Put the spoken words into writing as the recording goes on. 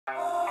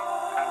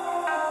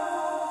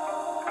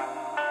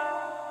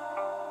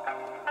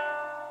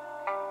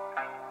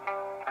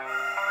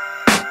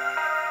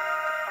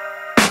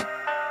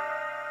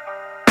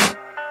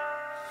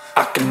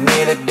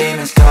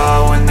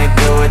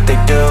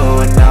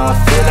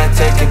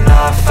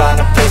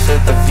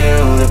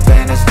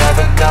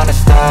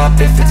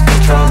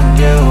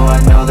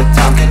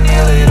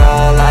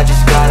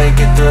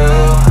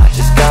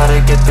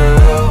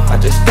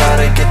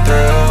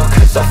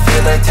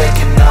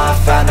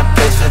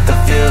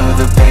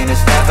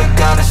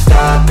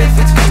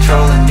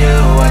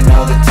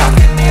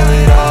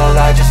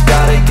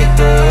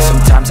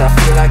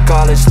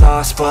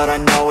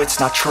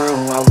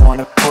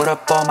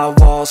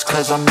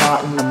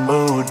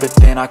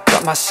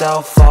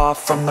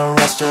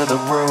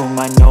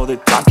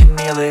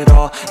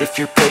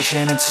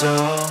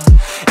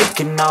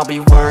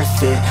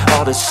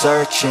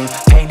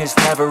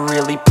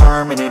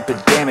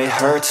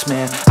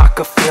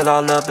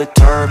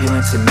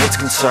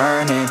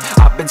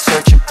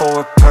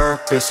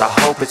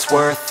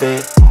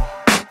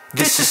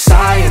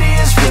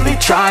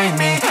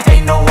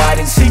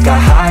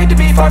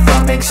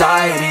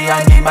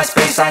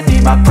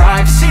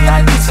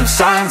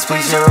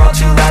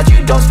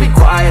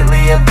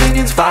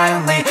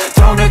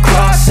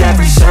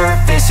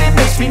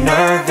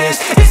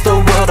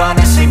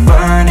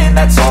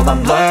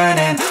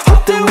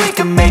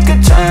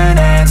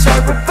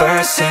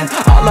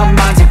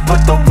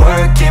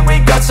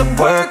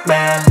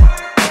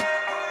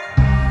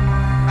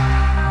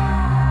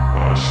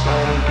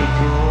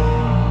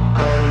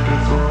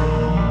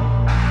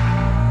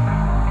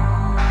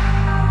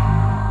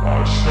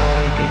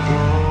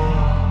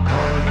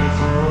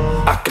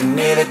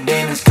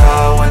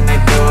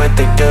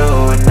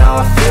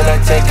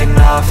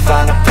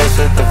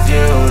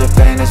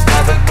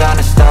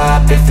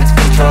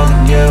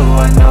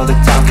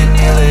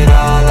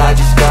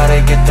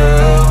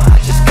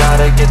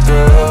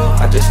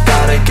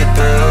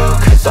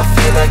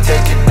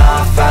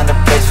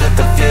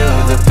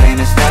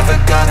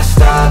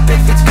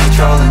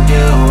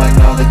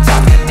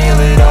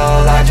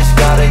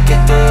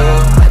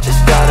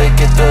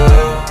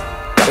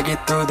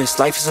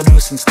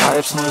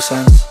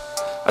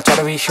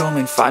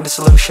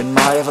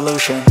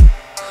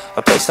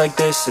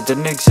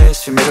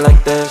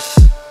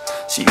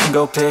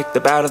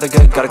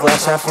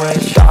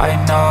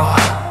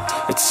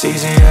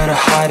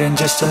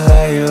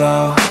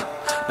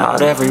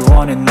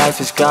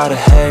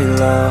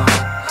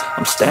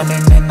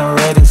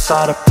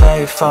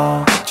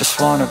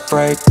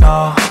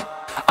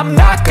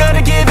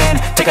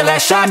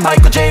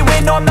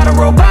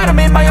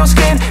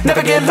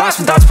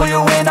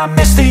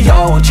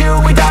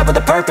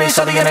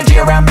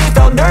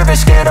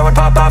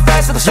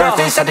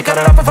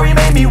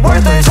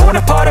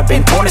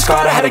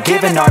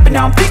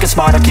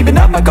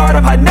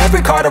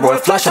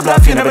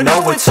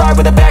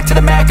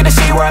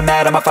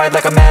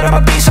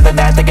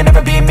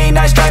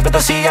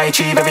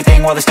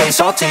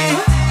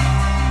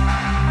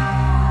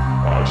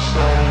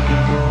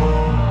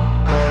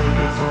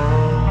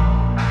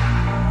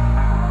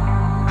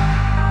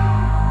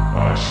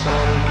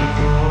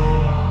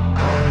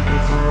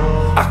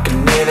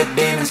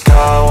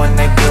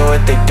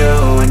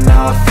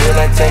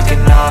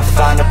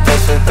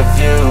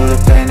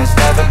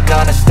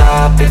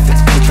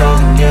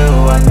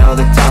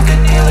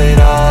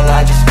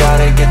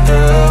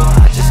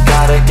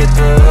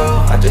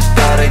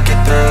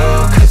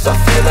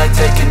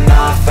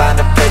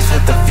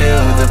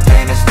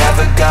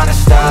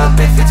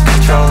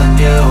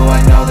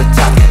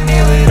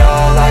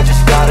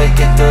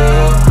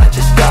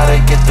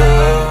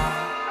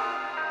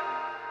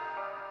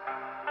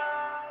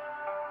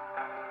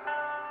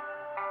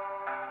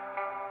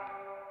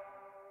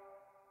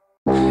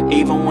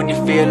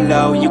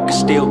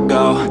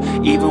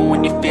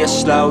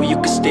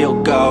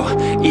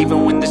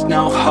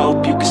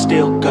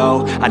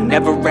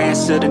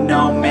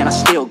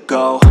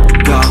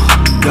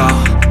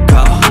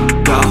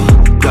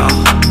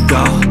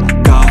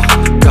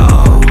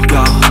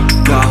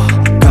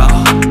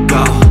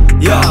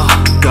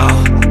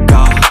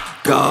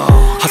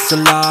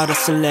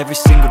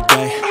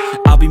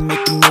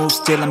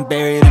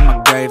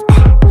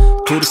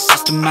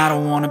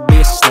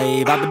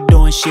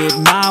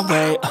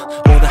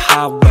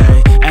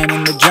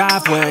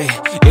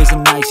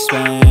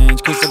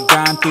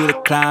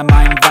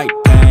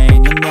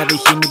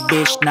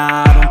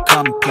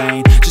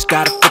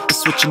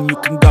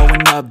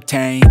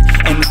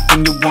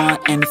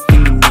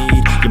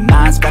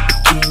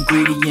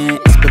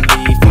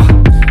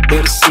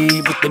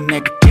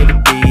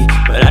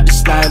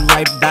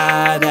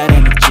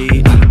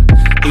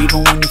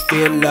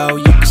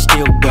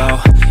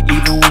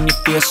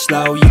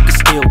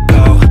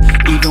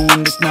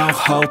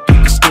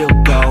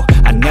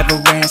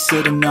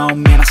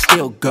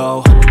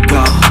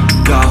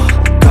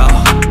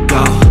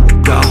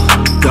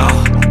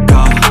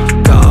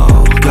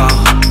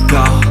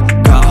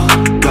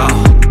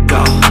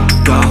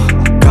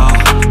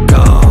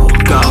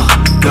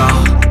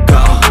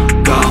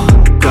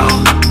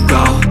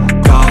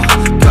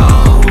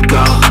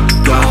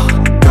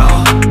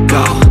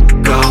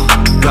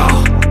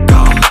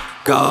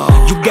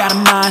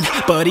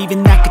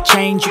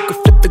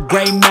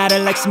gray matter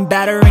like some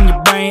batter in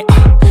your brain.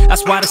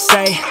 That's why I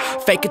say,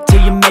 fake it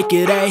till you make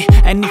it A.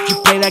 And if you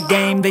play that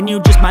game, then you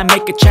just might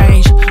make a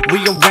change.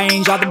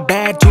 Rearrange all the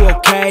bad to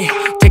okay.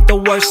 Take the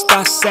worst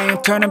thoughts saying,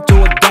 turn them to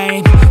a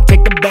game.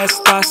 Take the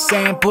best thoughts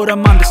saying, put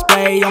them on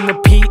display. On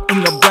repeat in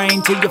your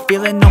brain till you're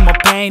feeling no more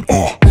pain.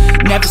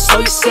 Never slow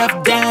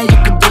yourself down, you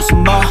can do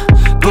some more.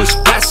 Push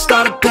past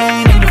all the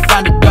pain and you'll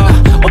find a door.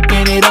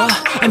 Open it up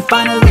and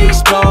finally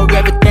explore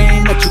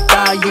everything that you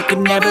thought you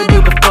could never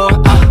do before.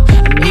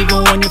 And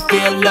even when you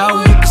feel low,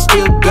 you can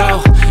still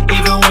go.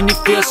 Even when you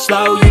feel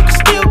slow, you can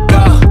still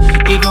go.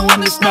 Even when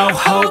there's no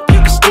hope, you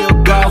can still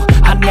go.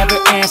 I never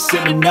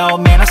answer to no,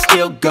 man, I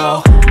still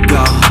go.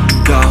 Go,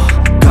 go,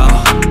 go,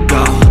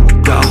 go,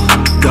 go,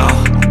 go,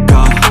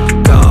 go,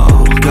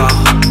 go, go,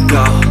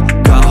 go.